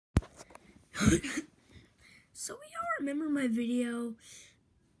So y'all remember my video,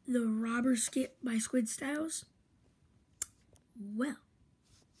 the robber skit by Squid Styles? Well,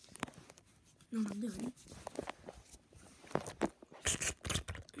 no, I'm doing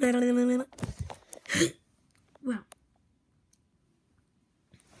well,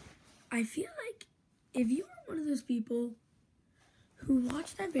 I feel like if you are one of those people who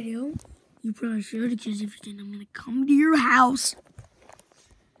watched that video, you probably should, because if you didn't, I'm gonna come to your house.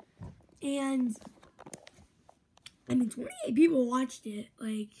 And I mean, 28 people watched it.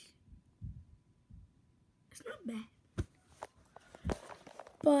 Like, it's not bad.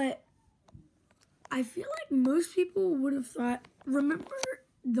 But I feel like most people would have thought, remember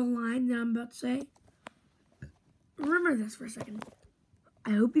the line that I'm about to say? Remember this for a second.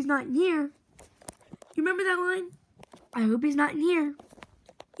 I hope he's not in here. You remember that line? I hope he's not in here.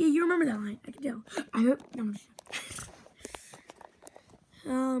 Yeah, you remember that line. I can tell. I hope. No, I'm just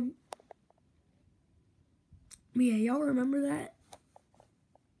yeah, y'all remember that?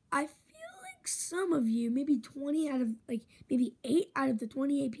 I feel like some of you, maybe 20 out of, like, maybe 8 out of the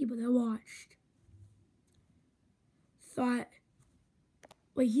 28 people that watched thought,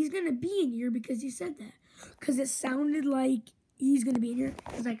 wait, he's going to be in here because he said that. Because it sounded like he's going to be in here.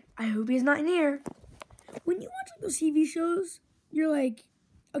 It's like, I hope he's not in here. When you watch like those TV shows, you're like,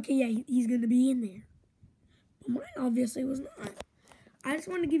 okay, yeah, he's going to be in there. But mine obviously was not. I just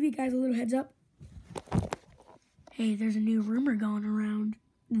want to give you guys a little heads up. Hey, there's a new rumor going around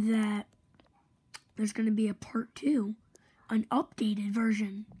that there's going to be a part 2, an updated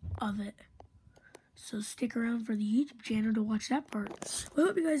version of it. So stick around for the YouTube channel to watch that part. Well, I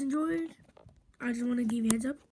hope you guys enjoyed. I just want to give you a heads up.